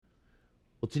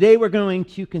Well, today we're going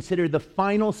to consider the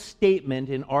final statement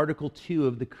in Article 2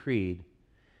 of the Creed.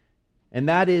 And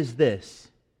that is this: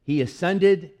 He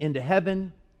ascended into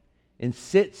heaven and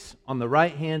sits on the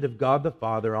right hand of God the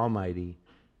Father Almighty.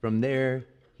 From there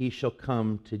he shall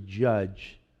come to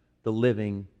judge the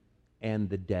living and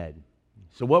the dead.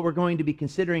 So what we're going to be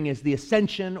considering is the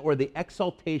ascension or the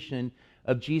exaltation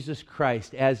of Jesus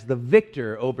Christ as the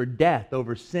victor over death,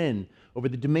 over sin, over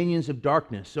the dominions of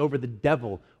darkness, over the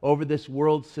devil, over this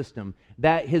world system.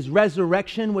 That his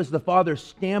resurrection was the Father's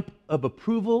stamp of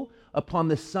approval upon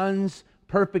the Son's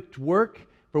perfect work.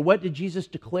 For what did Jesus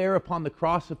declare upon the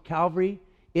cross of Calvary?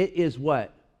 It is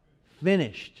what?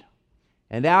 Finished.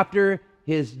 And after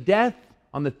his death,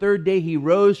 on the third day he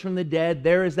rose from the dead.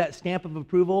 There is that stamp of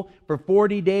approval. For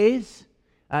 40 days,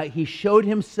 he showed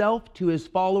himself to his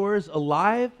followers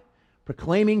alive,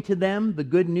 proclaiming to them the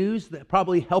good news, that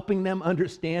probably helping them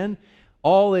understand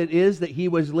all it is that he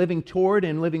was living toward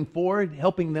and living for,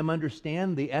 helping them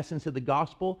understand the essence of the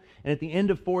gospel. And at the end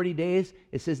of 40 days,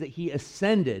 it says that he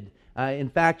ascended. In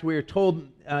fact, we are told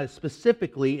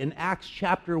specifically in Acts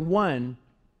chapter 1,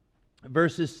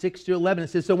 verses 6 to 11, it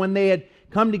says, So when they had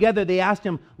come together, they asked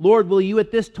him, Lord, will you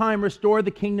at this time restore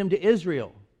the kingdom to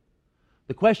Israel?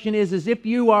 The question is if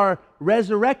you are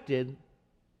resurrected,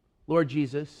 Lord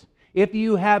Jesus, if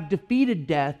you have defeated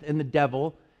death and the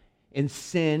devil and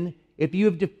sin, if you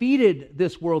have defeated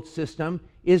this world system,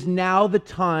 is now the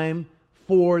time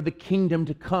for the kingdom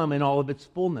to come in all of its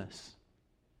fullness?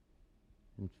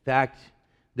 In fact,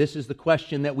 this is the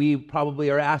question that we probably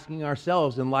are asking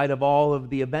ourselves in light of all of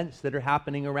the events that are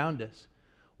happening around us.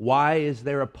 Why is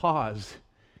there a pause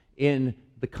in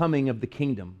the coming of the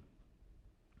kingdom?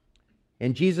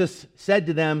 And Jesus said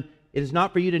to them, It is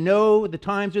not for you to know the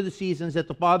times or the seasons that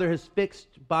the Father has fixed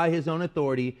by his own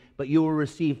authority, but you will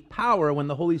receive power when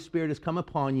the Holy Spirit has come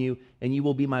upon you, and you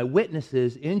will be my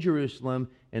witnesses in Jerusalem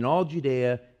and all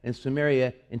Judea and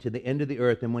Samaria and to the end of the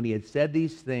earth. And when he had said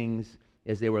these things,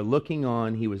 as they were looking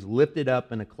on, he was lifted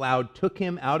up, and a cloud took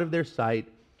him out of their sight.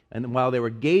 And while they were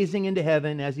gazing into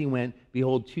heaven as he went,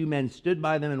 behold, two men stood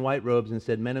by them in white robes and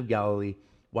said, Men of Galilee,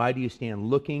 why do you stand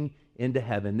looking into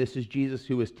heaven? This is Jesus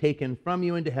who was taken from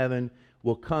you into heaven,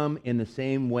 will come in the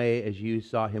same way as you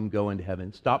saw him go into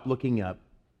heaven. Stop looking up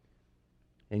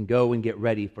and go and get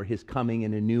ready for his coming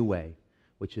in a new way,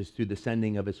 which is through the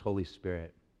sending of his Holy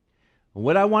Spirit. And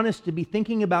what I want us to be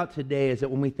thinking about today is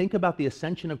that when we think about the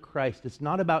ascension of Christ, it's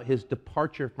not about his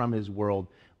departure from his world,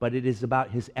 but it is about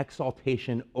his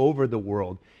exaltation over the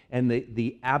world and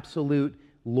the absolute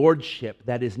lordship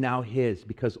that is now his,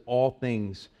 because all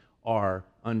things are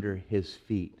under his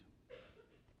feet.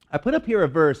 I put up here a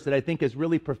verse that I think is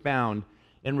really profound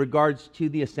in regards to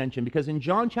the ascension, because in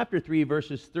John chapter 3,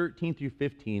 verses 13 through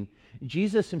 15,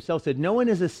 Jesus himself said, No one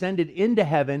has ascended into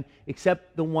heaven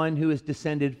except the one who is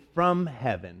descended from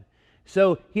heaven.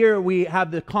 So here we have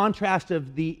the contrast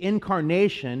of the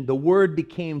incarnation, the Word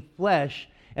became flesh,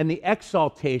 and the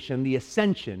exaltation, the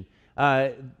ascension,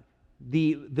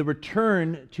 the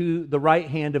return to the right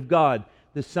hand of God,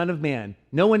 the Son of Man.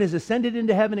 No one has ascended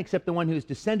into heaven except the one who is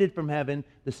descended from heaven,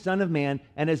 the Son of Man.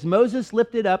 And as Moses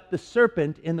lifted up the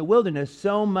serpent in the wilderness,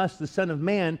 so must the Son of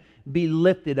Man be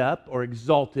lifted up or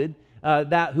exalted,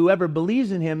 that whoever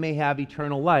believes in him may have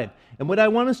eternal life. And what I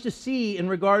want us to see in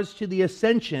regards to the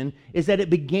ascension is that it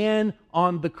began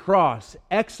on the cross.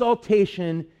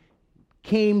 Exaltation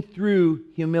came through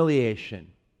humiliation.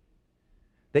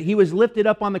 That he was lifted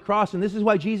up on the cross, and this is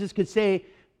why Jesus could say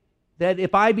that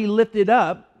if I be lifted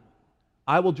up,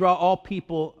 I will draw all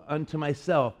people unto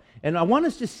myself. And I want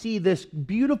us to see this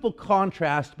beautiful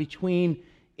contrast between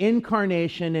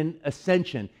incarnation and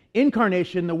ascension.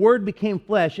 Incarnation, the Word became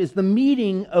flesh, is the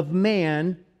meeting of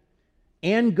man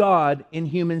and God in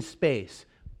human space.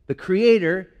 The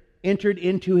Creator entered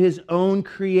into his own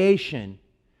creation.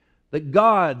 That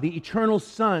God, the eternal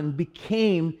Son,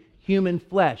 became human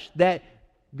flesh. That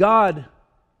God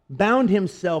bound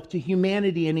himself to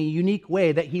humanity in a unique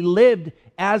way, that he lived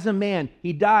as a man,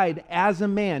 he died as a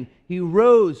man, he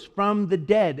rose from the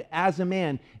dead as a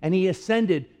man, and he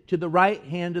ascended to the right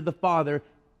hand of the Father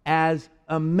as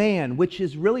a man, which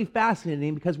is really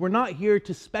fascinating because we're not here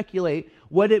to speculate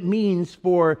what it means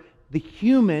for the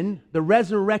human, the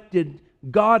resurrected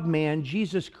God-man,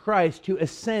 Jesus Christ, to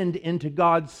ascend into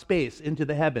God's space, into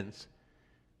the heavens.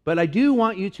 But I do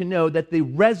want you to know that the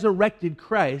resurrected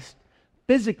Christ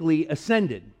physically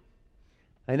ascended.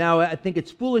 And now I think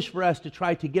it's foolish for us to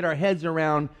try to get our heads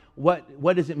around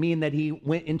what does it mean that he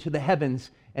went into the heavens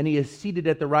and he is seated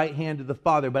at the right hand of the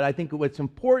Father. But I think what's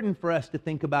important for us to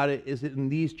think about it is in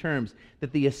these terms,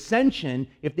 that the ascension,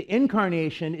 if the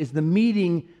incarnation is the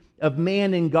meeting of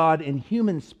man and God in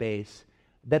human space,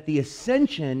 that the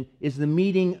ascension is the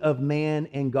meeting of man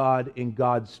and God in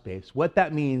God's space. What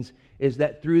that means is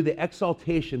that through the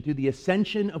exaltation, through the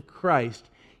ascension of Christ,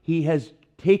 he has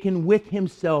taken with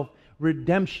himself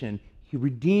redemption. He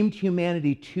redeemed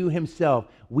humanity to himself.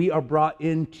 We are brought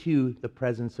into the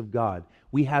presence of God.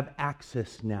 We have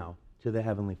access now to the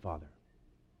Heavenly Father.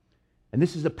 And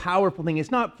this is a powerful thing. It's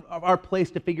not our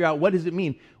place to figure out what does it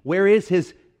mean. Where is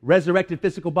his resurrected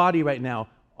physical body right now?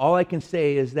 All I can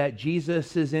say is that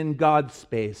Jesus is in God's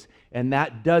space, and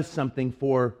that does something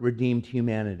for redeemed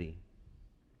humanity.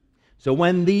 So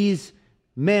when these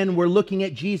men were looking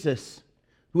at Jesus,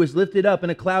 who was lifted up,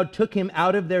 and a cloud took him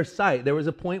out of their sight, there was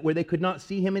a point where they could not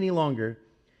see him any longer.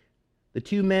 The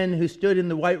two men who stood in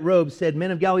the white robes said,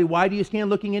 "Men of Galilee, why do you stand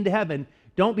looking into heaven?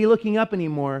 Don't be looking up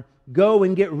anymore. Go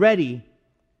and get ready,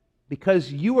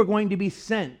 because you are going to be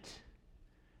sent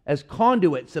as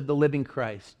conduits of the living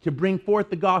Christ to bring forth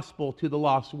the gospel to the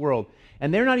lost world."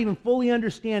 And they're not even fully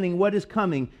understanding what is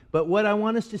coming. But what I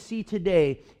want us to see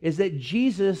today is that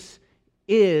Jesus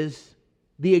is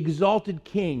the exalted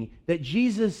King, that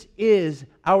Jesus is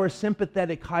our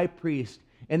sympathetic high priest,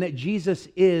 and that Jesus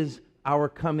is our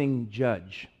coming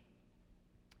judge.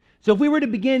 So if we were to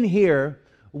begin here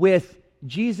with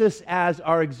Jesus as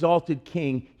our exalted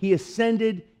King, he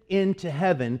ascended into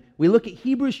heaven. We look at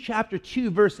Hebrews chapter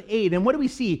 2, verse 8, and what do we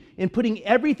see? In putting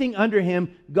everything under him,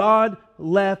 God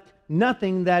left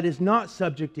nothing that is not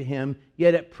subject to him,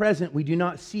 yet at present we do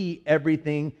not see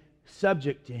everything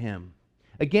subject to him.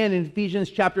 Again, in Ephesians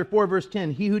chapter 4, verse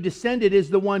 10, he who descended is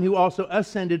the one who also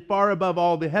ascended far above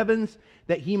all the heavens,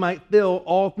 that he might fill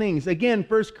all things. Again,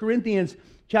 1 Corinthians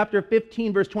chapter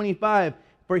 15, verse 25,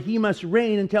 for he must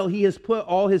reign until he has put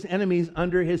all his enemies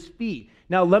under his feet.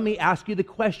 Now, let me ask you the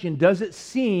question, does it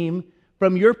seem,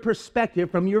 from your perspective,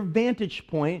 from your vantage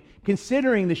point,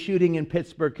 considering the shooting in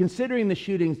Pittsburgh, considering the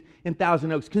shootings in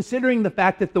Thousand Oaks, considering the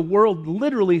fact that the world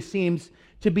literally seems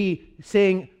to be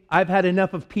saying, I've had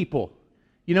enough of people.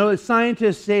 You know,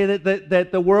 scientists say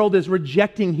that the world is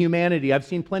rejecting humanity. I've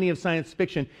seen plenty of science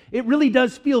fiction. It really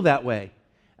does feel that way.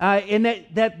 And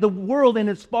that the world in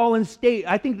its fallen state,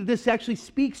 I think that this actually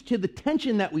speaks to the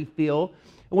tension that we feel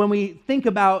when we think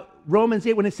about Romans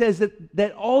 8, when it says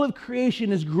that all of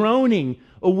creation is groaning,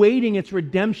 awaiting its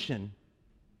redemption.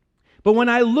 But when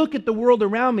I look at the world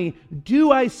around me,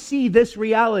 do I see this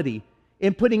reality?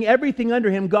 In putting everything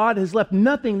under him, God has left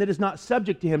nothing that is not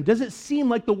subject to him. Does it seem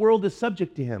like the world is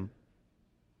subject to him?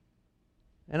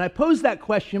 And I pose that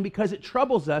question because it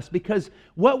troubles us, because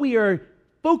what we are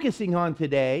focusing on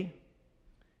today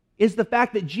is the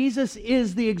fact that Jesus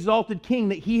is the exalted King,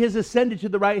 that he has ascended to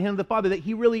the right hand of the Father, that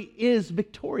he really is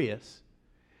victorious,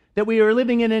 that we are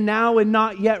living in a now and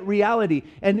not yet reality.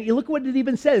 And you look what it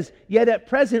even says, yet at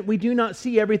present we do not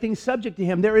see everything subject to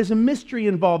him. There is a mystery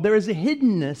involved. There is a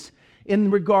hiddenness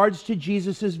in regards to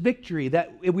Jesus' victory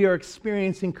that we are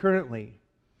experiencing currently.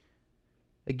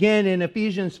 Again, in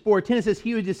Ephesians 4:10, it says,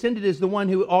 he who descended is the one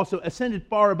who also ascended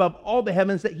far above all the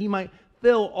heavens, that he might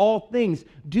fill all things.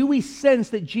 Do we sense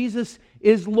that Jesus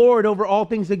is Lord over all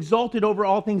things, exalted over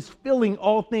all things, filling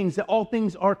all things, that all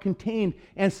things are contained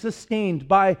and sustained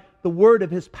by the word of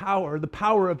his power, the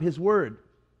power of his word?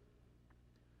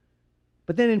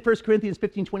 But then in 1 Corinthians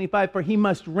 15:25, for he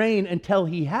must reign until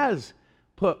he has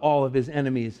put all of his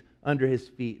enemies under his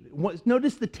feet.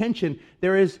 Notice the tension.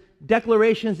 There is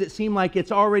declarations that seem like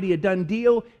it's already a done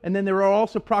deal, and then there are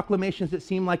also proclamations that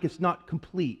seem like it's not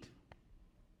complete.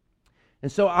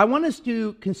 And so I want us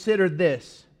to consider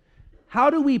this. How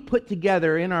do we put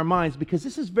together in our minds, because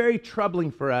this is very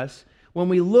troubling for us, when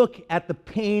we look at the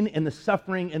pain and the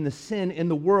suffering and the sin in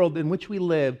the world in which we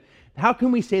live, how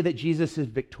can we say that Jesus is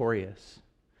victorious?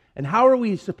 And how are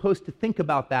we supposed to think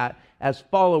about that as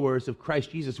followers of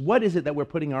Christ Jesus? What is it that we're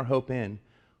putting our hope in?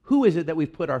 Who is it that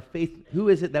we've put our faith? Who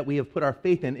is it that we have put our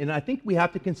faith in? And I think we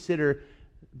have to consider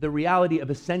the reality of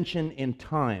ascension in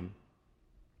time.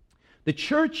 The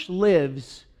church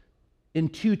lives in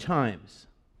two times.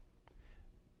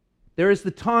 There is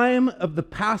the time of the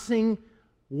passing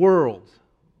world,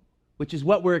 which is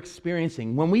what we're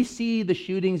experiencing. When we see the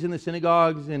shootings in the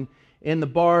synagogues and in the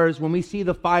bars, when we see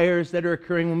the fires that are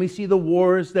occurring, when we see the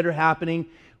wars that are happening,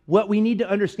 what we need to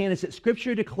understand is that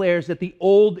Scripture declares that the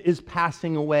old is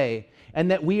passing away, and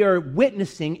that we are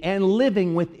witnessing and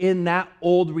living within that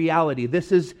old reality.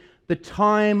 This is the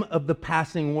time of the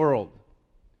passing world.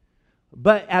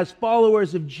 But as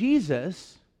followers of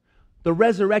Jesus, the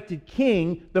resurrected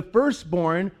King, the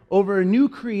firstborn over a new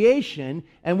creation,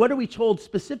 and what are we told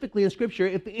specifically in Scripture?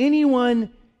 If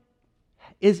anyone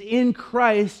is in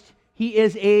Christ, she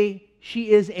is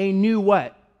a new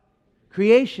what?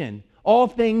 creation. All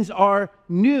things are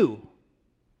new.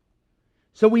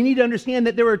 So we need to understand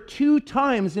that there are two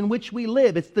times in which we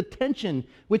live. It's the tension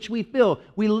which we feel.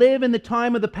 We live in the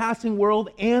time of the passing world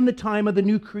and the time of the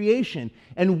new creation.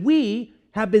 And we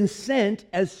have been sent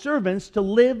as servants to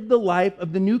live the life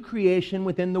of the new creation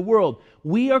within the world.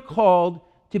 We are called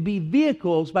to be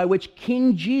vehicles by which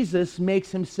King Jesus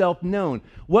makes himself known.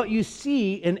 What you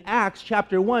see in Acts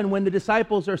chapter 1, when the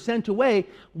disciples are sent away,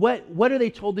 what are they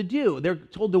told to do? They're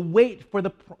told to wait for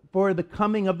the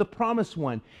coming of the promised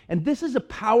one. And this is a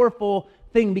powerful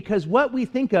thing, because what we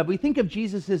think of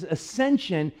Jesus'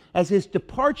 ascension as his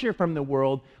departure from the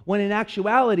world, when in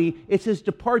actuality it's his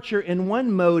departure in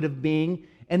one mode of being,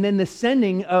 and then the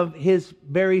sending of his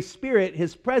very Spirit,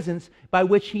 his presence, by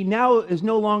which he now is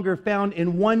no longer found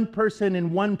in one person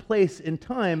in one place in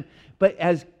time, but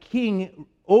as King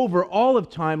over all of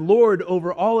time, Lord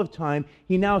over all of time,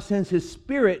 he now sends his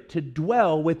Spirit to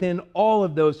dwell within all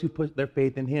of those who put their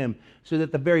faith in him, so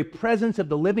that the very presence of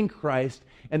the living Christ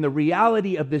and the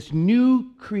reality of this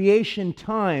new creation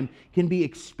time can be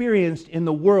experienced in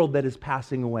the world that is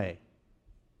passing away.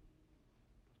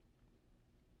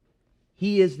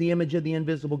 He is the image of the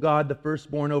invisible God, the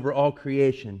firstborn over all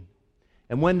creation.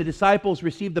 And when the disciples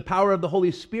receive the power of the Holy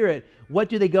Spirit, what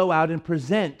do they go out and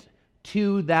present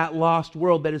to that lost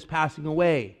world that is passing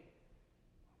away?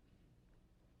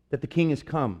 That the King has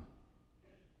come.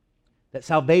 That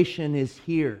salvation is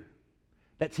here.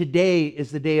 That today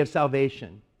is the day of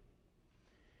salvation.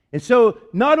 And so,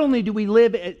 not only do we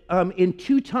live in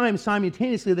two times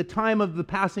simultaneously, the time of the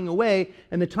passing away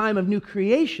and the time of new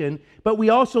creation, but we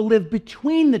also live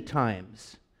between the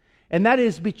times. And that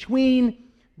is between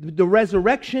the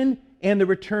resurrection and the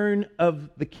return of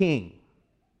the King.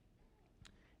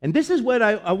 And this is what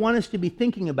I want us to be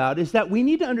thinking about, is that we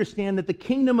need to understand that the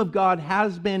kingdom of God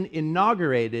has been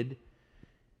inaugurated.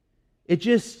 It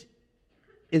just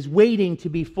is waiting to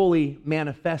be fully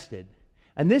manifested.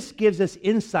 And this gives us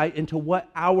insight into what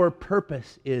our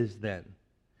purpose is then.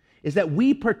 Is that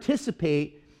we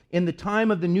participate in the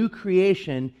time of the new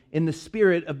creation in the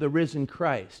Spirit of the risen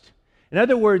Christ. In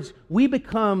other words, we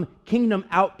become kingdom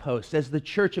outposts as the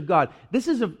church of God. This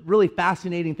is a really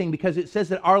fascinating thing, because it says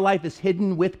that our life is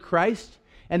hidden with Christ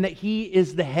and that he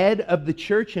is the head of the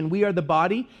church and we are the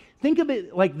body. Think of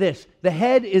it like this. The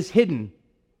head is hidden,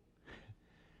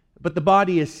 but the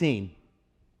body is seen.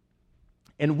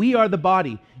 And we are the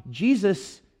body.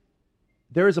 Jesus,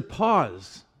 there is a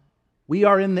pause. We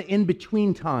are in the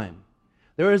in-between time.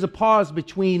 There is a pause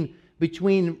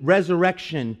between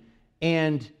resurrection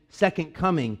and second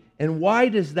coming. And why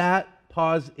does that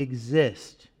pause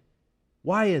exist?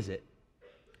 Why is it?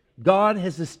 God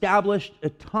has established a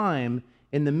time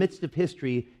in the midst of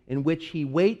history in which he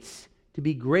waits to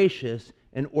be gracious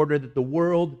in order that the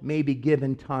world may be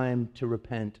given time to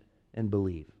repent and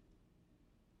believe.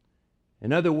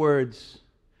 In other words,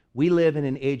 we live in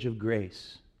an age of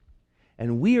grace,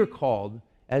 and we are called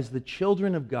as the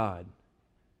children of God,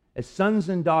 as sons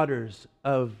and daughters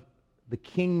of the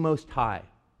King Most High,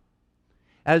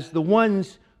 as the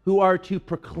ones who are to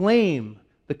proclaim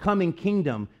the coming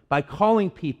kingdom by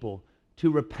calling people to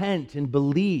repent and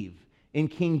believe in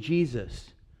King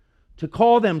Jesus, to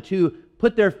call them to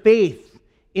put their faith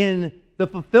in the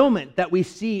fulfillment that we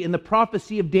see in the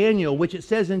prophecy of Daniel, which it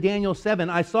says in Daniel 7,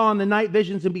 I saw in the night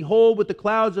visions, and behold, with the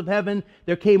clouds of heaven,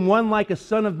 there came one like a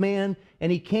son of man,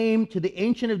 and he came to the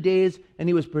Ancient of Days, and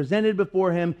he was presented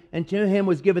before him, and to him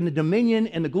was given the dominion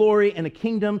and the glory and the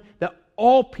kingdom, that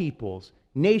all peoples,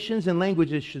 nations, and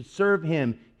languages should serve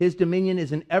him. His dominion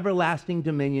is an everlasting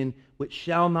dominion which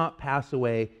shall not pass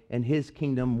away, and his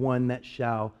kingdom one that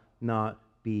shall not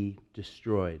be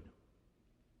destroyed.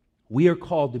 We are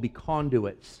called to be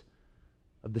conduits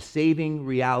of the saving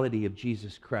reality of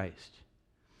Jesus Christ.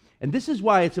 And this is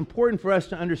why it's important for us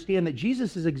to understand that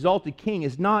Jesus' exalted King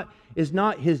is not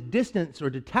his distance or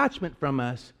detachment from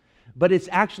us, but it's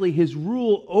actually his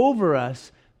rule over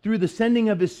us through the sending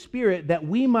of his Spirit, that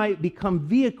we might become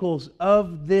vehicles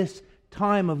of this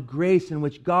time of grace in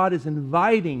which God is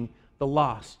inviting the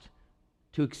lost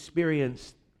to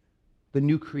experience the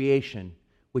new creation,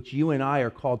 which you and I are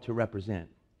called to represent.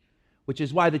 Which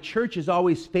is why the church is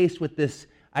always faced with this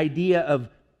idea of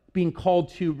being called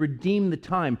to redeem the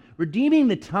time. Redeeming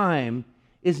the time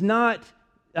is not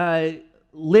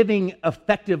living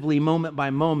effectively moment by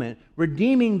moment.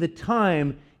 Redeeming the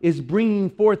time is bringing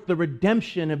forth the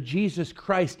redemption of Jesus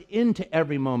Christ into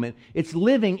every moment. It's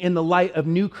living in the light of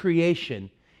new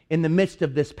creation in the midst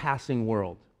of this passing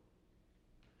world.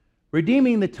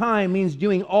 Redeeming the time means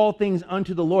doing all things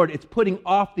unto the Lord. It's putting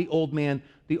off the old man,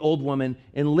 the old woman,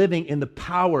 and living in the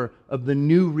power of the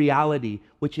new reality,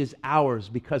 which is ours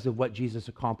because of what Jesus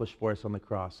accomplished for us on the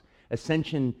cross.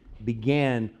 Ascension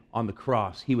began on the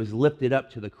cross. He was lifted up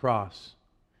to the cross.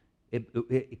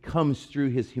 It comes through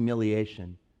his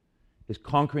humiliation, his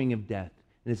conquering of death.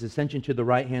 And his ascension to the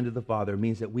right hand of the Father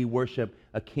means that we worship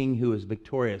a king who is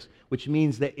victorious, which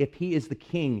means that if he is the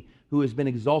king who has been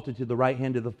exalted to the right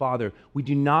hand of the Father, we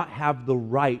do not have the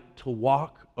right to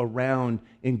walk around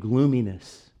in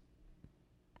gloominess.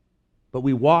 But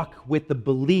we walk with the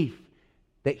belief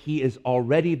that he is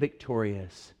already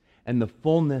victorious and the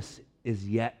fullness is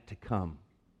yet to come.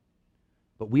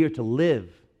 But we are to live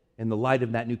in the light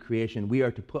of that new creation. We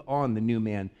are to put on the new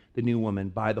man, the new woman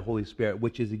by the Holy Spirit,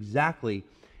 which is exactly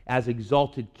as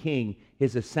exalted king.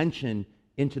 His ascension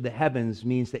into the heavens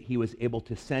means that he was able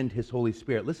to send his Holy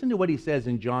Spirit. Listen to what he says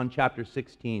in John chapter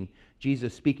 16,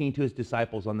 Jesus speaking to his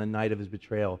disciples on the night of his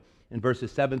betrayal in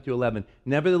verses 7 through 11.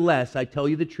 Nevertheless, I tell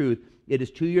you the truth, it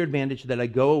is to your advantage that I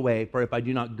go away, for if I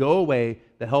do not go away,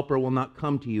 the Helper will not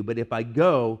come to you. But if I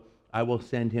go, I will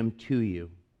send him to you.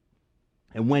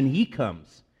 And when he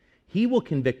comes, he will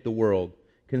convict the world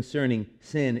concerning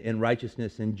sin and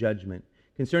righteousness and judgment.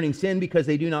 Concerning sin, because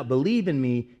they do not believe in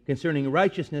me. Concerning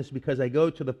righteousness, because I go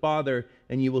to the Father,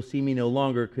 and you will see me no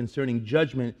longer. Concerning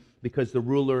judgment, because the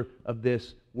ruler of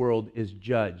this world is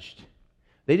judged.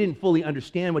 They didn't fully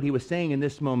understand what he was saying in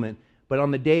this moment, but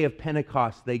on the day of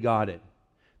Pentecost, they got it.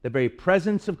 The very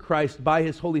presence of Christ by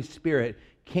his Holy Spirit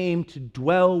came to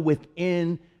dwell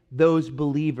within those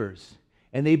believers,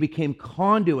 and they became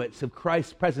conduits of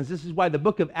Christ's presence. This is why the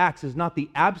book of Acts is not the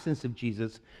absence of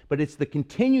Jesus, but it's the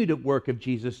continued work of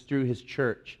Jesus through his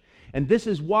church. And this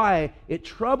is why it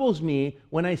troubles me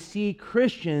when I see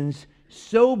Christians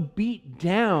so beat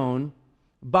down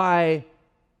by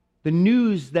the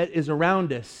news that is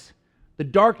around us, the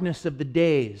darkness of the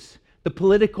days, the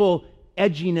political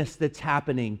edginess that's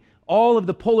happening, all of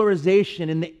the polarization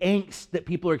and the angst that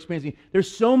people are experiencing.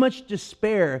 There's so much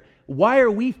despair. Why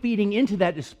are we feeding into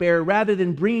that despair rather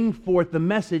than bringing forth the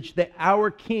message that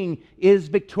our King is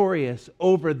victorious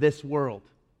over this world?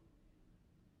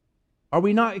 Are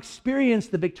we not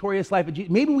experiencing the victorious life of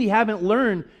Jesus? Maybe we haven't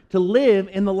learned to live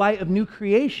in the light of new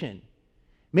creation.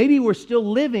 Maybe we're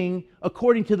still living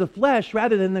according to the flesh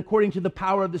rather than according to the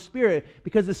power of the Spirit,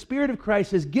 because the Spirit of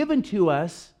Christ is given to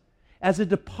us as a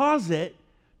deposit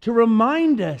to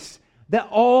remind us that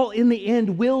all in the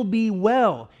end will be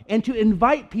well, and to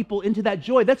invite people into that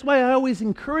joy. That's why I always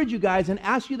encourage you guys and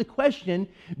ask you the question,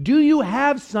 do you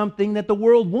have something that the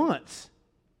world wants?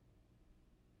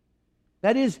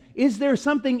 That is there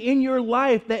something in your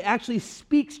life that actually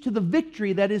speaks to the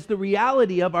victory that is the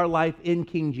reality of our life in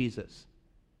King Jesus?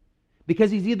 Because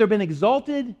he's either been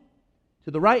exalted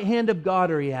to the right hand of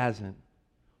God or he hasn't.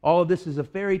 All of this is a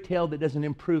fairy tale that doesn't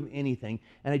improve anything,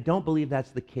 and I don't believe that's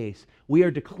the case. We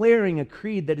are declaring a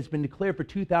creed that has been declared for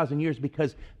 2,000 years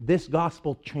because this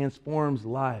gospel transforms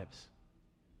lives.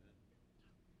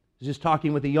 I was just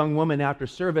talking with a young woman after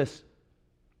service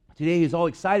today who's all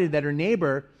excited that her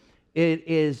neighbor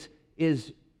is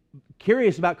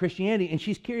curious about Christianity, and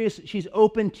she's curious, she's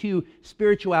open to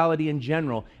spirituality in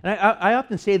general. And I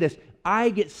often say this, I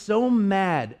get so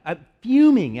mad, I'm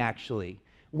fuming actually,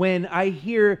 when I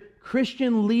hear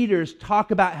Christian leaders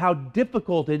talk about how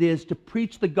difficult it is to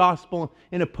preach the gospel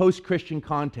in a post-Christian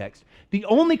context. The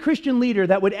only Christian leader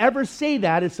that would ever say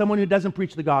that is someone who doesn't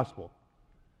preach the gospel.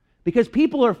 Because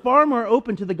people are far more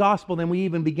open to the gospel than we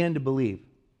even begin to believe.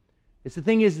 It's the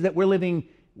thing is that we're living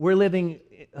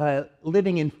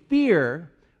in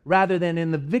fear rather than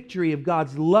in the victory of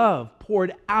God's love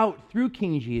poured out through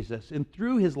King Jesus and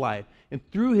through his life and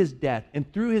through his death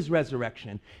and through his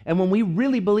resurrection. And when we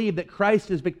really believe that Christ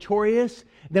is victorious,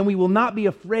 then we will not be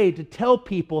afraid to tell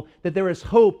people that there is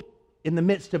hope in the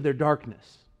midst of their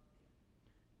darkness.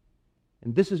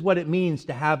 And this is what it means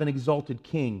to have an exalted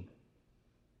king.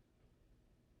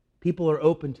 People are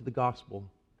open to the gospel.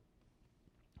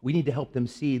 We need to help them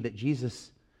see that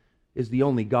Jesus is the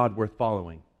only God worth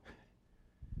following.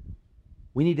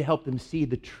 We need to help them see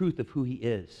the truth of who he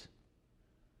is.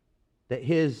 That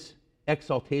his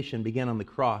exaltation began on the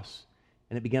cross,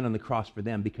 and it began on the cross for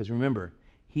them, because remember,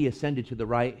 he ascended to the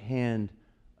right hand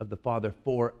of the Father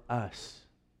for us.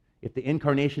 If the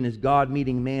incarnation is God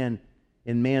meeting man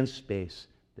in man's space,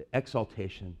 the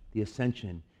exaltation, the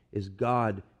ascension, is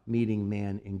God meeting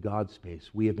man in God's space.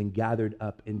 We have been gathered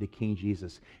up into King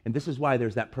Jesus. And this is why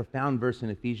there's that profound verse in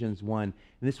Ephesians 1, and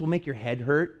this will make your head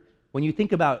hurt. When you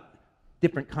think about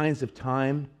different kinds of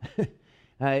time,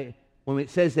 when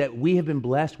it says that we have been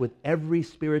blessed with every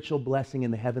spiritual blessing in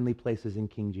the heavenly places in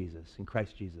King Jesus, in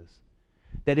Christ Jesus.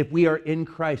 That if we are in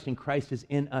Christ and Christ is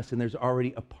in us, and there's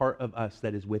already a part of us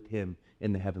that is with him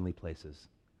in the heavenly places.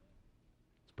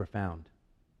 It's profound.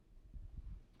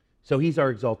 So he's our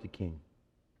exalted King.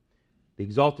 The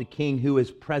exalted King who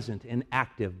is present and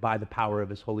active by the power of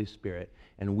his Holy Spirit.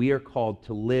 And we are called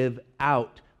to live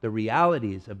out the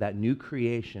realities of that new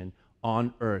creation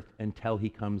on earth until he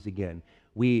comes again.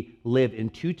 We live in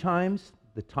two times,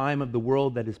 the time of the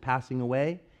world that is passing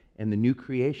away and the new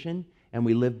creation, and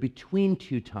we live between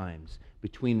two times,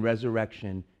 between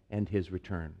resurrection and his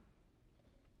return.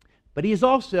 But he is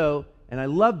also, and I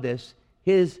love this,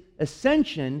 his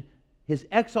ascension, his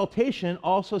exaltation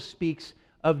also speaks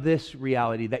of this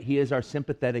reality, that he is our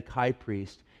sympathetic high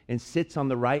priest and sits on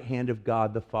the right hand of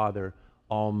God the Father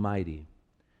Almighty.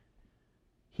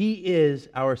 He is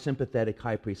our sympathetic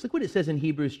high priest. Look what it says in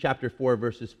Hebrews chapter 4,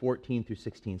 verses 14 through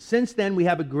 16. Since then we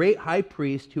have a great high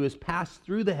priest who has passed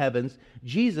through the heavens,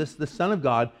 Jesus, the Son of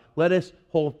God. Let us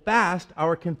hold fast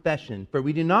our confession. For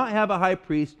we do not have a high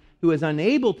priest who is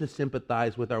unable to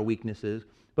sympathize with our weaknesses,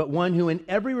 but one who in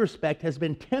every respect has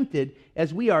been tempted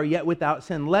as we are, yet without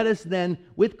sin. Let us then,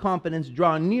 with confidence,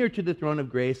 draw near to the throne of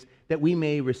grace, that we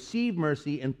may receive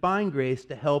mercy and find grace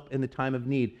to help in the time of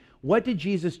need. What did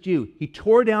Jesus do? He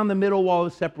tore down the middle wall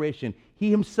of separation.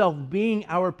 He himself being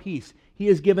our peace. He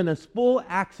has given us full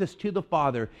access to the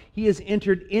Father. He has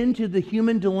entered into the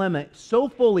human dilemma so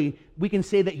fully, we can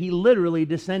say that he literally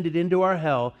descended into our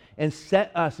hell and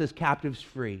set us as captives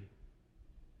free.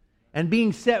 And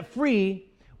being set free,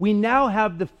 we now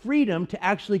have the freedom to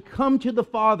actually come to the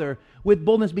Father with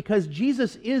boldness because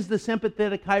Jesus is the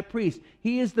sympathetic high priest.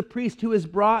 He is the priest who has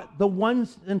brought the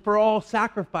once and for all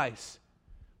sacrifice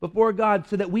before God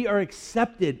so that we are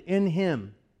accepted in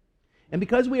him. And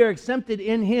because we are accepted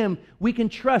in him, we can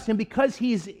trust. And because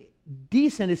he's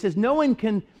descended, it says no one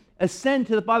can ascend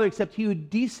to the Father except he who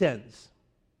descends.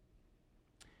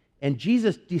 And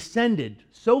Jesus descended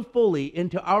so fully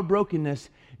into our brokenness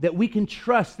that we can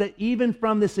trust that even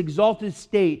from this exalted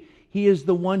state, he is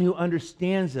the one who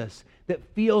understands us, that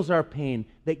feels our pain,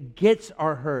 that gets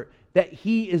our hurt, that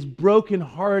he is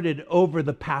brokenhearted over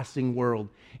the passing world.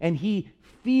 And he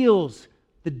feels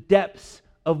the depths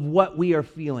of what we are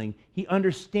feeling. He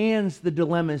understands the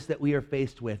dilemmas that we are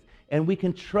faced with. And we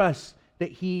can trust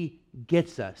that he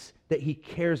gets us, that he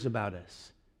cares about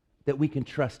us, that we can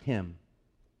trust him.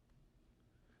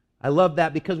 I love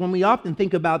that because when we often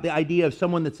think about the idea of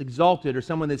someone that's exalted or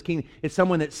someone that's king, it's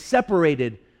someone that's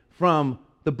separated from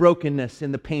the brokenness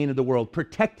and the pain of the world,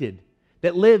 protected,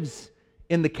 that lives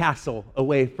in the castle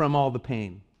away from all the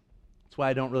pain. That's why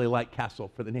I don't really like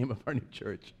castle for the name of our new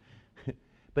church.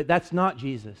 But that's not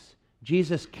Jesus.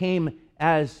 Jesus came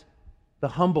as the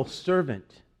humble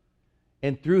servant,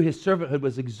 and through his servanthood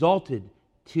was exalted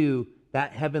to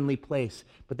that heavenly place.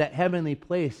 But that heavenly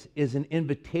place is an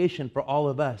invitation for all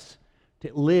of us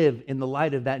to live in the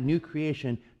light of that new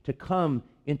creation, to come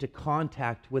into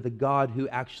contact with a God who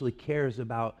actually cares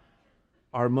about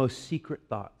our most secret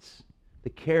thoughts,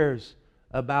 that cares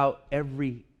about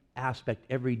every aspect,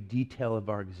 every detail of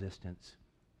our existence.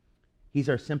 He's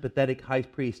our sympathetic high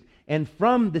priest. And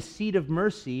from the seat of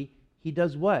mercy, he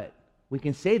does what? We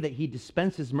can say that he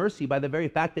dispenses mercy by the very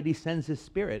fact that he sends his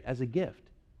Spirit as a gift.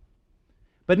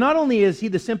 But not only is he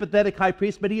the sympathetic high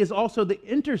priest, but he is also the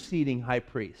interceding high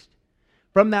priest.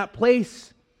 From that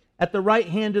place at the right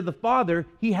hand of the Father,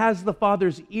 he has the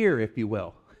Father's ear, if you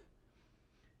will.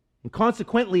 And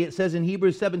consequently, it says in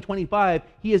Hebrews 7:25,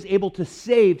 he is able to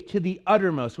save to the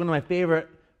uttermost. One of my favorite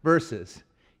verses.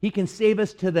 He can save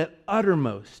us to the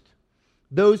uttermost,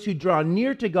 those who draw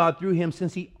near to God through him,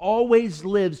 since he always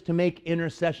lives to make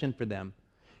intercession for them.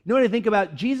 You know what I think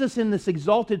about? Jesus in this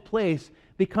exalted place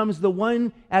becomes the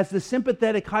one as the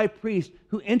sympathetic high priest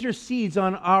who intercedes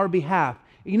on our behalf.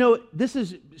 You know, this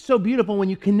is so beautiful when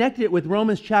you connect it with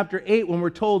Romans chapter 8, when we're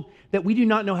told that we do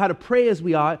not know how to pray as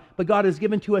we ought, but God has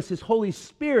given to us his Holy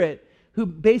Spirit who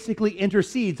basically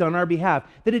intercedes on our behalf.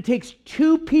 That it takes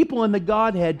two people in the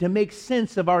Godhead to make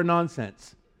sense of our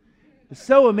nonsense. It's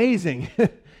so amazing.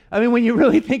 I mean, when you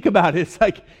really think about it,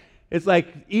 it's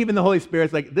like even the Holy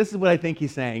Spirit's like, this is what I think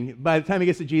he's saying. By the time he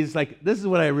gets to Jesus, like, this is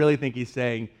what I really think he's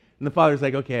saying. And the Father's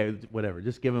like, okay, whatever,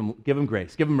 just give him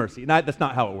grace, give him mercy. That's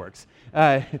not how it works.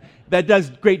 That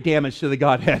does great damage to the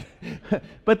Godhead.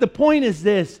 But the point is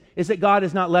this, is that God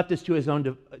has not left us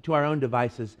to our own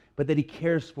devices, but that he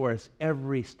cares for us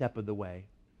every step of the way.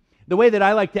 The way that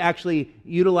I like to actually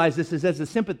utilize this is as a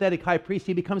sympathetic high priest,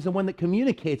 he becomes the one that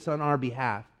communicates on our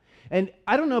behalf. And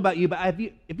I don't know about you, but have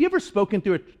you ever spoken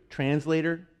through a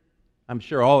translator? I'm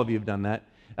sure all of you have done that.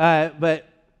 But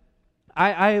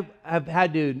I have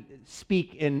had to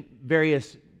speak in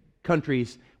various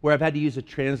countries where I've had to use a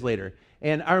translator.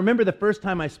 And I remember the first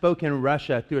time I spoke in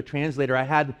Russia through a translator, I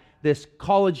had this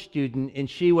college student, and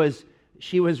she was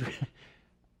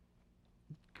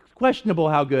questionable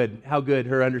how good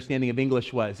her understanding of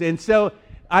English was. And so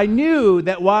I knew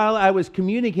that while I was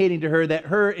communicating to her, that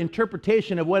her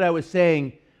interpretation of what I was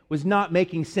saying was not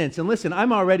making sense. And listen,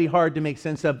 I'm already hard to make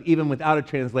sense of even without a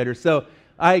translator, so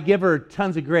I give her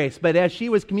tons of grace. But as she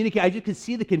was communicating, I just could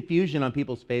see the confusion on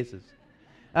people's faces.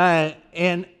 And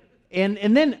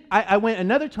then I went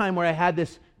another time where I had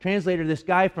this translator, this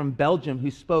guy from Belgium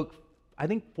who spoke, I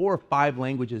think, 4 or 5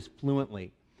 languages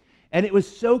fluently. And it was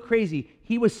so crazy.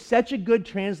 He was such a good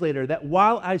translator that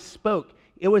while I spoke,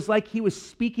 it was like he was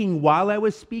speaking while I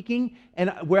was speaking, and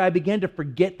where I began to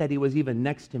forget that he was even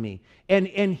next to me. And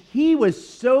he was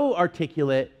so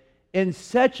articulate and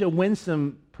such a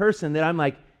winsome person that I'm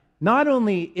like, not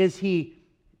only is he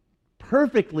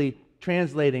perfectly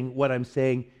translating what I'm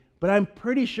saying, but I'm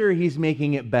pretty sure he's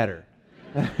making it better.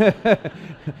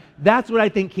 That's what I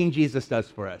think King Jesus does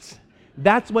for us.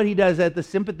 That's what he does as the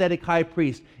sympathetic high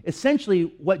priest.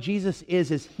 Essentially, what Jesus is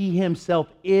he himself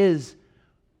is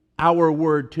our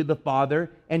word to the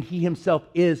Father, and he himself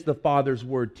is the Father's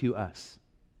word to us.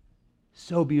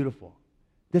 So beautiful.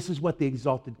 This is what the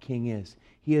exalted King is.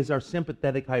 He is our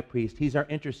sympathetic high priest. He's our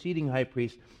interceding high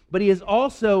priest. But he is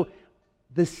also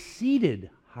the seated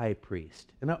high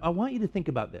priest. And I want you to think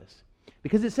about this,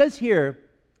 because it says here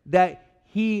that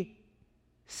he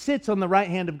sits on the right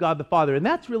hand of God the Father. And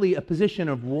that's really a position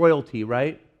of royalty,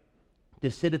 right?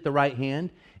 To sit at the right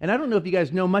hand. And I don't know if you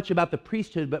guys know much about the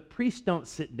priesthood, but priests don't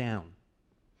sit down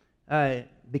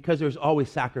because there's always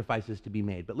sacrifices to be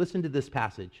made. But listen to this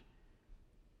passage.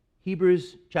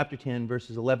 Hebrews chapter 10,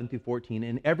 verses 11 through 14.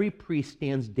 And every priest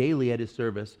stands daily at his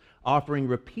service, offering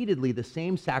repeatedly the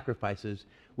same sacrifices,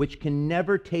 which can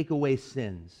never take away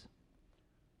sins.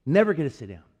 Never get to sit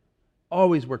down.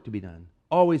 Always work to be done.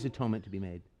 Always atonement to be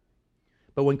made.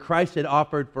 But when Christ had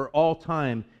offered for all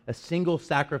time a single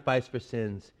sacrifice for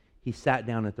sins, he sat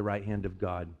down at the right hand of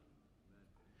God,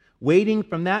 waiting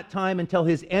from that time until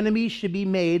his enemies should be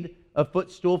made a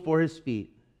footstool for his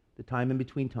feet, the time in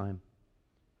between time.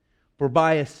 For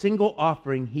by a single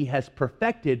offering he has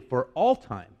perfected for all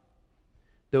time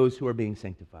those who are being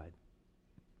sanctified.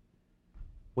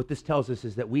 What this tells us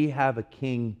is that we have a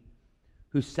king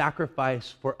whose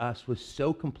sacrifice for us was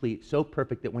so complete, so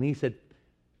perfect, that when he said,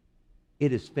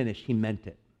 "It is finished," he meant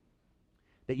it.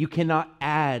 That you cannot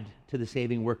add to the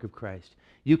saving work of Christ.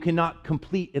 You cannot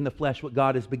complete in the flesh what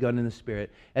God has begun in the Spirit.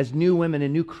 As new women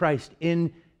and new Christ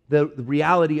in the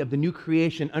reality of the new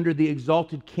creation under the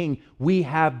exalted King, we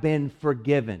have been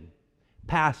forgiven,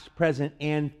 past, present,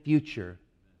 and future.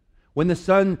 When the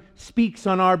Son speaks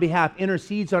on our behalf,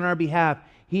 intercedes on our behalf,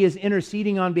 he is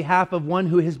interceding on behalf of one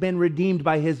who has been redeemed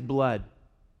by his blood.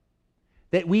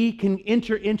 That we can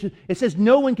enter into, it says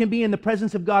no one can be in the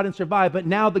presence of God and survive, but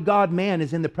now the God-man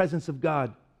is in the presence of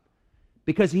God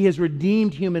because he has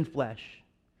redeemed human flesh.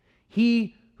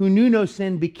 He who knew no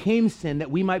sin became sin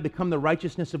that we might become the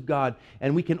righteousness of God.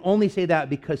 And we can only say that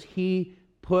because he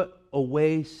put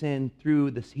away sin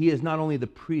through this. He is not only the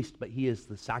priest, but he is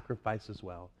the sacrifice as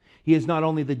well. He is not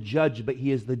only the judge, but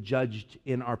he is the judged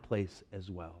in our place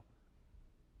as well.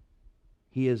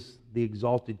 He is the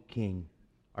exalted King,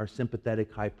 our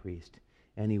sympathetic high priest,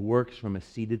 and he works from a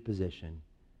seated position.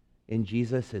 In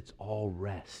Jesus, it's all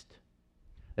rest.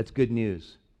 That's good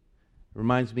news. It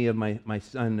reminds me of my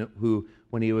son who,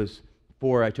 when he was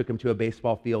 4, I took him to a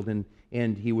baseball field,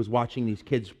 and he was watching these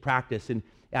kids practice. And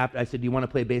after, I said, "Do you want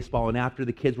to play baseball?" And after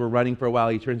the kids were running for a while,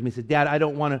 he turns to me and said, "Dad, I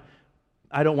don't want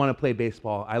to play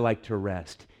baseball. I like to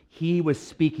rest." He was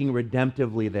speaking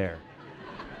redemptively there.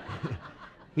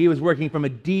 He was working from a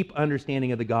deep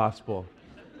understanding of the gospel.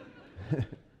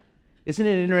 Isn't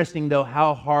it interesting, though,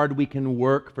 how hard we can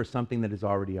work for something that is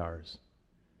already ours?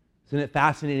 Isn't it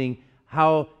fascinating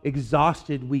how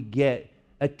exhausted we get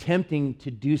attempting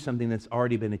to do something that's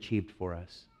already been achieved for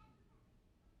us?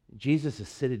 Jesus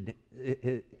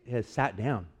has sat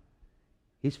down.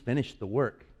 He's finished the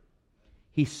work.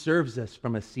 He serves us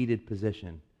from a seated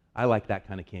position. I like that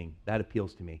kind of king. That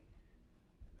appeals to me.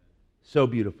 So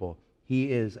beautiful.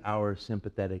 He is our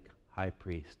sympathetic high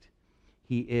priest.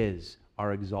 He is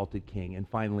our exalted King. And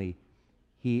finally,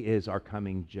 he is our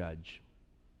coming judge.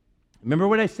 Remember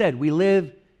what I said. We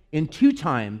live in 2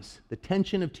 times, the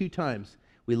tension of 2 times.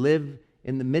 We live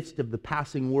in the midst of the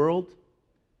passing world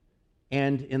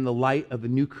and in the light of a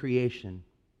new creation.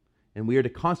 And we are to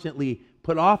constantly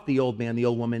put off the old man, the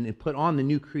old woman, and put on the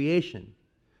new creation,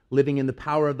 living in the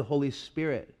power of the Holy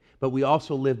Spirit. But we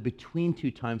also live between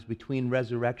 2 times, between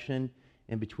resurrection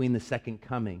and between the second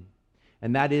coming.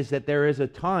 And that is that there is a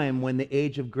time when the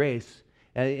age of grace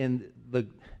and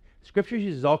Scripture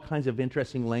uses all kinds of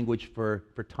interesting language for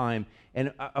time.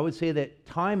 And I would say that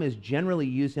time is generally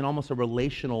used in almost a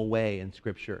relational way in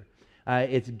Scripture.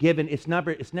 It's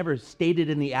never stated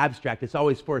in the abstract. It's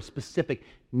always for a specific,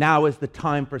 now is the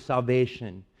time for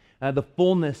salvation. The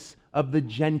fullness of the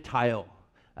Gentile.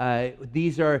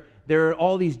 There are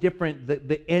all these different,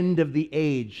 the end of the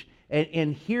age.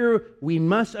 And here we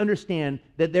must understand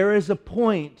that there is a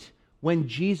point when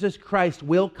Jesus Christ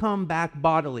will come back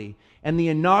bodily, and the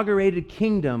inaugurated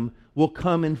kingdom will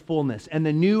come in fullness, and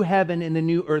the new heaven and the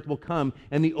new earth will come,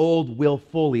 and the old will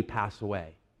fully pass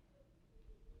away.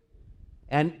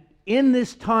 And in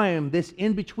this time, this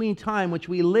in-between time which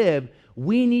we live,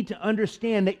 we need to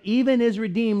understand that even as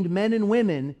redeemed men and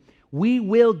women, we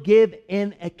will give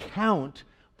an account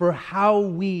for how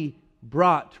we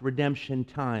brought redemption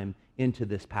time into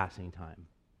this passing time.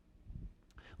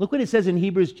 Look what it says in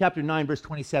Hebrews chapter 9, verse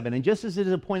 27. And just as it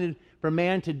is appointed for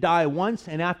man to die once,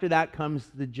 and after that comes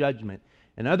the judgment.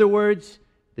 In other words,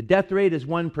 the death rate is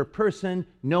one per person.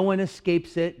 No one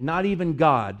escapes it, not even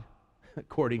God,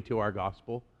 according to our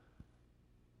gospel.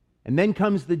 And then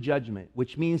comes the judgment,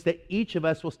 which means that each of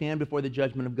us will stand before the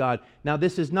judgment of God. Now,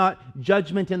 this is not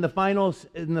judgment in the final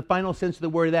sense of the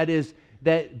word. That is,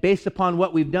 that based upon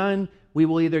what we've done, we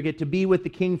will either get to be with the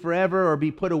King forever or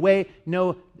be put away.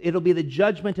 No, it'll be the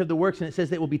judgment of the works, and it says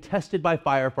that it will be tested by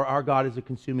fire, for our God is a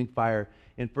consuming fire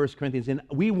in 1 Corinthians. And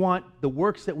we want the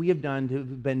works that we have done to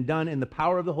have been done in the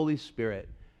power of the Holy Spirit,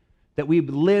 that we've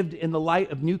lived in the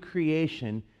light of new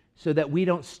creation, so that we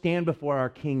don't stand before our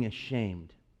King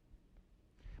ashamed.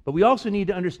 But we also need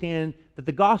to understand that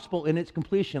the gospel in its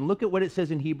completion, look at what it says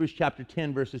in Hebrews chapter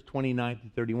 10, verses 29 to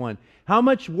 31. How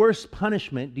much worse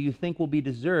punishment do you think will be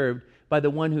deserved by the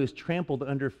one who has trampled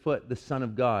underfoot the Son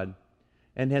of God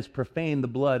and has profaned the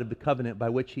blood of the covenant by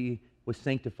which he was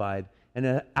sanctified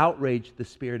and outraged the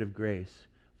Spirit of grace?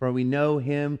 For we know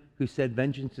him who said,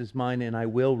 vengeance is mine and I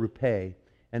will repay.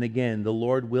 And again, the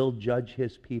Lord will judge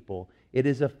his people. It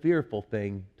is a fearful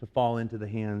thing to fall into the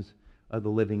hands of the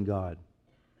living God.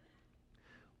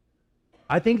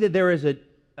 I think that there is a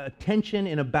tension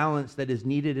and a balance that is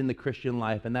needed in the Christian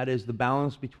life, and that is the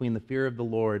balance between the fear of the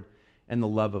Lord and the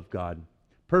love of God.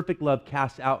 Perfect love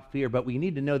casts out fear, but we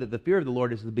need to know that the fear of the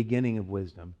Lord is the beginning of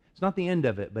wisdom. It's not the end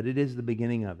of it, but it is the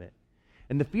beginning of it.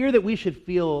 And the fear that we should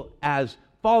feel as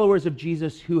followers of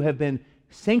Jesus who have been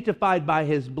sanctified by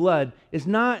his blood is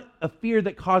not a fear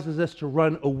that causes us to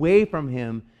run away from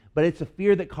him, but it's a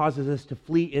fear that causes us to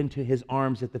flee into his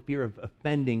arms at the fear of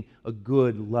offending a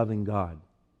good, loving God.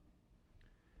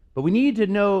 But we need to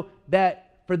know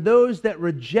that for those that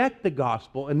reject the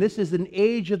gospel, and this is an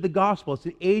age of the gospel, it's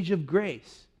an age of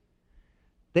grace,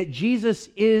 that Jesus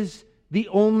is the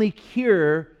only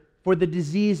cure for the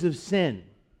disease of sin.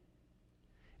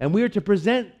 And we are to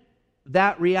present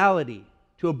that reality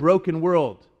to a broken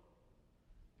world,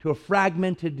 to a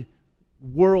fragmented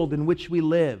world in which we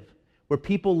live, where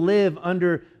people live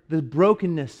under the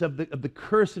brokenness of the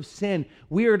curse of sin.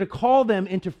 We are to call them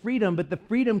into freedom, but the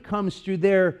freedom comes through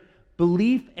their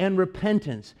belief and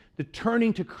repentance, the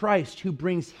turning to Christ who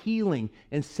brings healing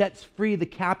and sets free the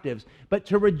captives. But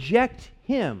to reject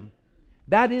him,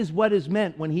 that is what is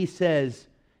meant when he says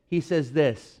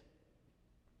this.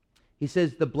 He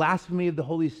says, the blasphemy of the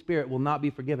Holy Spirit will not be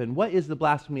forgiven. What is the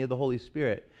blasphemy of the Holy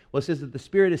Spirit? Well, it says that the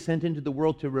Spirit is sent into the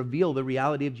world to reveal the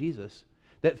reality of Jesus.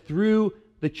 That through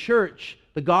the church,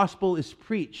 the gospel is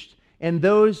preached. And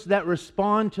those that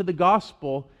respond to the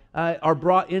gospel are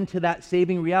brought into that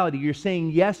saving reality. You're saying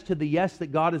yes to the yes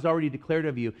that God has already declared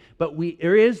of you. But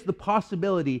there is the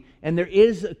possibility, and there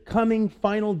is a coming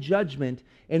final judgment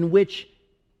in which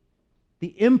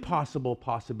the impossible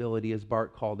possibility, as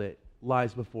Bart called it,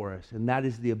 lies before us. And that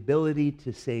is the ability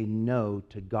to say no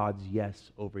to God's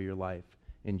yes over your life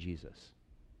in Jesus.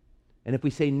 And if we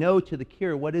say no to the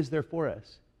cure, what is there for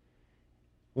us?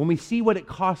 When we see what it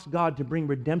costs God to bring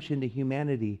redemption to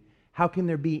humanity, how can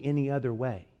there be any other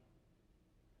way?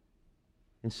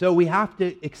 And so we have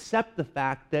to accept the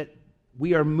fact that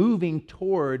we are moving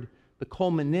toward the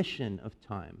culmination of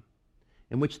time,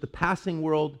 in which the passing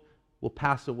world will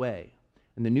pass away,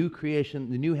 and the new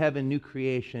creation, the new heaven, new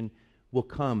creation will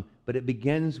come. But it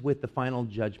begins with the final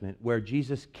judgment, where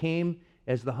Jesus came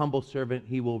as the humble servant.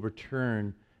 He will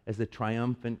return as the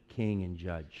triumphant king and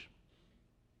judge.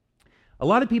 A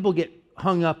lot of people get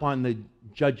hung up on the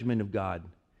judgment of God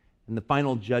and the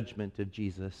final judgment of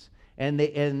Jesus. And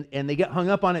they get hung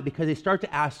up on it because they start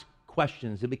to ask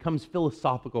questions. It becomes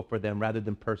philosophical for them rather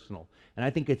than personal. And I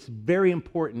think it's very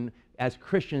important as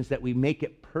Christians that we make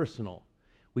it personal.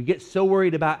 We get so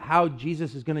worried about how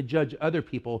Jesus is going to judge other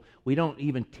people, we don't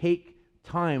even take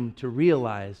time to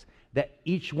realize that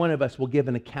each one of us will give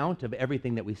an account of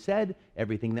everything that we said,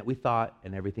 everything that we thought,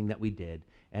 and everything that we did.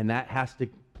 And that has to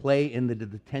play in the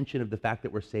tension of the fact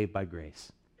that we're saved by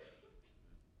grace.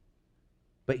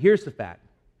 But here's the fact.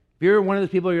 If you're one of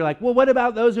those people who are like, well, what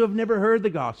about those who have never heard the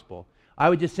gospel? I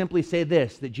would just simply say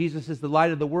this, that Jesus is the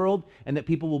light of the world and that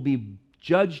people will be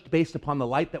judged based upon the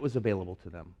light that was available to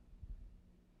them.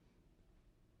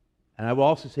 And I will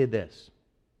also say this.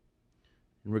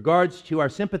 In regards to our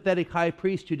sympathetic high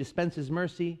priest who dispenses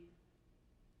mercy,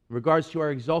 in regards to our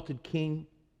exalted king,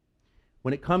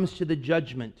 when it comes to the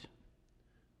judgment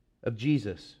of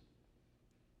Jesus,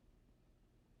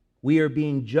 we are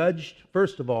being judged,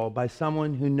 first of all, by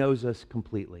someone who knows us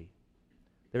completely.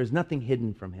 There is nothing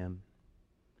hidden from him.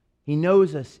 He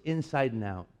knows us inside and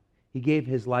out. He gave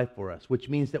his life for us, which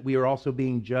means that we are also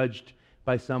being judged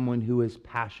by someone who is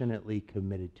passionately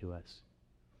committed to us.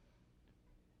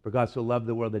 For God so loved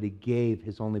the world that he gave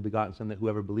his only begotten Son, that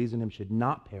whoever believes in him should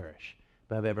not perish,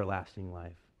 but have everlasting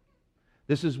life.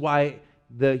 This is why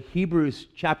the Hebrews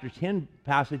chapter 10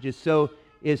 passage is so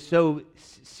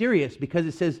serious, because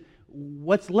it says,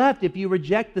 what's left if you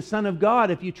reject the Son of God,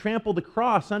 if you trample the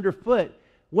cross underfoot?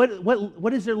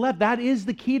 What is there left? That is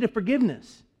the key to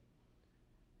forgiveness.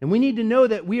 And we need to know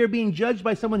that we are being judged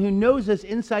by someone who knows us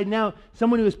inside and out,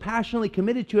 someone who is passionately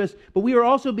committed to us, but we are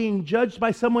also being judged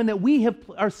by someone that we have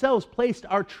ourselves placed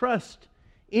our trust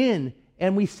in,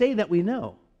 and we say that we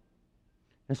know.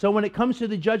 And so when it comes to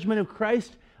the judgment of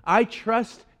Christ, I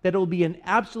trust that it will be in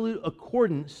absolute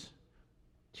accordance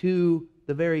to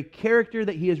the very character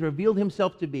that he has revealed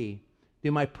himself to be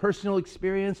through my personal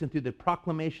experience and through the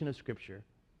proclamation of Scripture.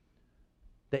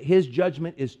 That his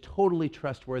judgment is totally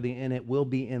trustworthy and it will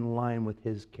be in line with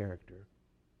his character.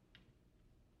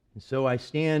 And so I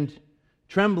stand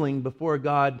trembling before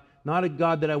God, not a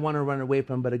God that I want to run away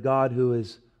from, but a God who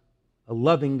is a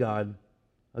loving God,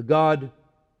 a God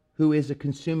who is a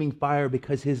consuming fire,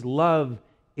 because his love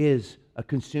is a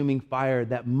consuming fire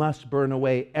that must burn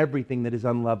away everything that is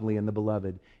unlovely in the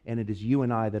beloved. And it is you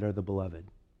and I that are the beloved.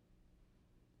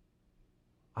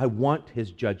 I want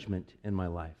his judgment in my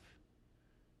life,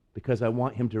 because I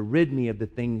want him to rid me of the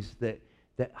things that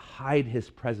hide his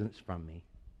presence from me.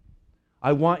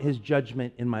 I want his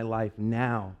judgment in my life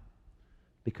now,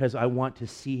 because I want to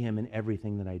see him in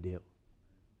everything that I do.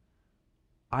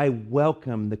 I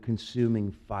welcome the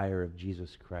consuming fire of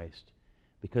Jesus Christ,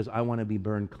 because I want to be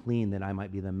burned clean, that I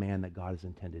might be the man that God has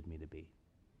intended me to be.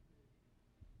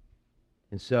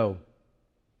 And so,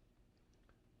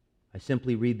 I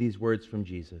simply read these words from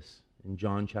Jesus in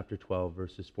John chapter 12,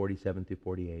 verses 47 through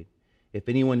 48. If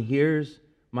anyone hears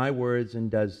my words and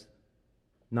does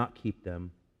not keep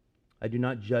them, I do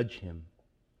not judge him.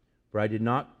 For I did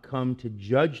not come to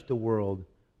judge the world,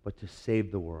 but to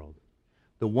save the world.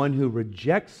 The one who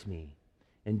rejects me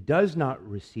and does not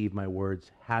receive my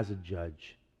words has a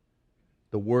judge.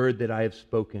 The word that I have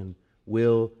spoken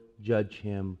will judge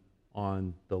him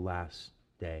on the last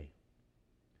day.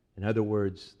 In other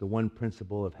words, the one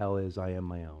principle of hell is, I am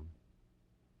my own.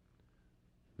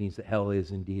 It means that hell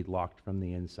is indeed locked from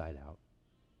the inside out.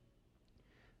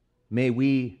 May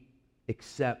we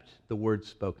accept the word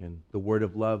spoken, the word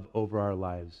of love over our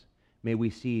lives. May we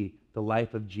see the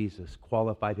life of Jesus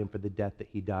qualified him for the death that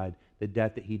he died. The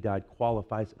death that he died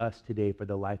qualifies us today for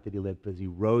the life that he lived, because he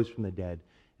rose from the dead.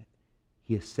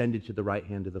 He ascended to the right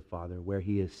hand of the Father, where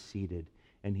he is seated,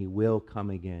 and he will come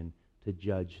again to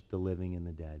judge the living and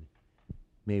the dead.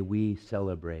 May we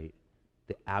celebrate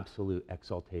the absolute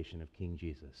exaltation of King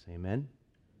Jesus. Amen?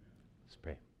 Let's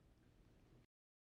pray.